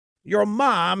Your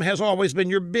mom has always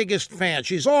been your biggest fan.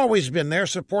 She's always been there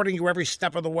supporting you every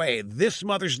step of the way. This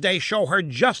Mother's Day, show her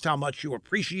just how much you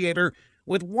appreciate her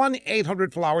with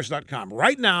 1-800-Flowers.com.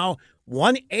 Right now,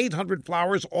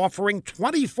 1-800-Flowers offering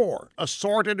 24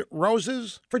 assorted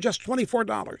roses for just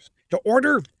 $24. To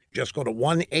order, just go to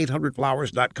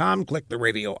 1-800-Flowers.com, click the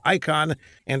radio icon,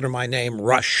 enter my name,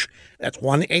 Rush. That's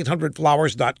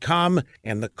 1-800-Flowers.com,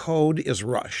 and the code is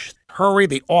Rush. Hurry,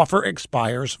 the offer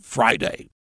expires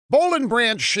Friday. Boll &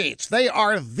 Branch sheets. They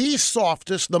are the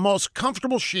softest, the most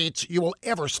comfortable sheets you will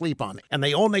ever sleep on, and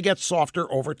they only get softer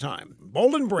over time.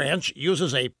 Boll & Branch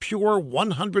uses a pure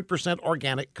 100%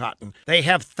 organic cotton. They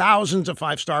have thousands of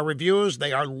five-star reviews.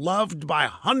 They are loved by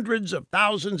hundreds of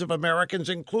thousands of Americans,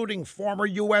 including former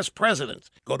U.S. presidents.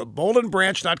 Go to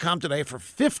bollandbranch.com today for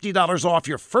 $50 off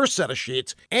your first set of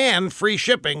sheets and free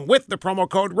shipping with the promo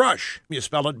code RUSH. You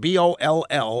spell it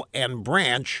B-O-L-L and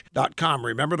branch.com.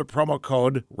 Remember the promo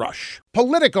code RUSH.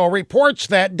 Politico reports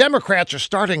that Democrats are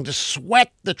starting to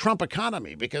sweat the Trump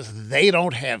economy because they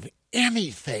don't have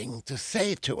anything to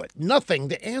say to it, nothing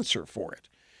to answer for it.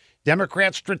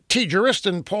 Democrat strategist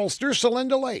and pollster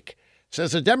Celinda Lake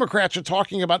says the Democrats are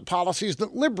talking about policies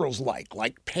that liberals like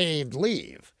paid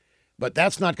leave. But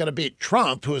that's not going to beat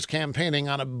Trump, who is campaigning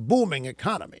on a booming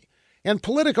economy. And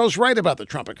Politico's right about the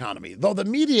Trump economy. Though the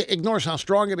media ignores how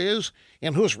strong it is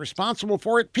and who's responsible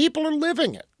for it, people are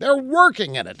living it. They're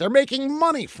working in it. They're making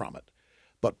money from it.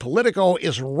 But Politico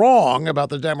is wrong about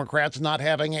the Democrats not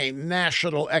having a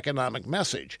national economic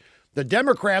message. The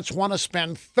Democrats want to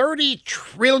spend $30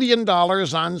 trillion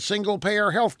on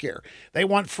single-payer health care. They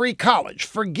want free college,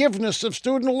 forgiveness of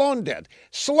student loan debt,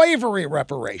 slavery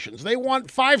reparations. They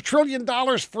want $5 trillion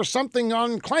for something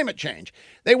on climate change.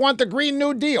 They want the Green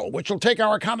New Deal, which will take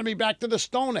our economy back to the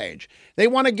Stone Age. They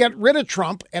want to get rid of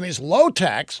Trump and his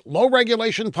low-tax,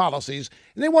 low-regulation policies,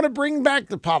 and they want to bring back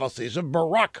the policies of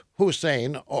Barack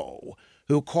Hussein O.,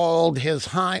 who called his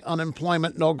high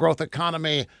unemployment, no-growth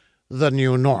economy the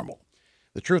new normal.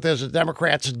 The truth is that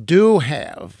Democrats do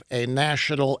have a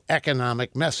national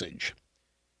economic message.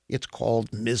 It's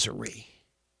called misery.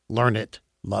 Learn it,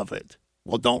 love it.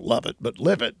 Well, don't love it, but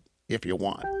live it if you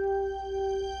want.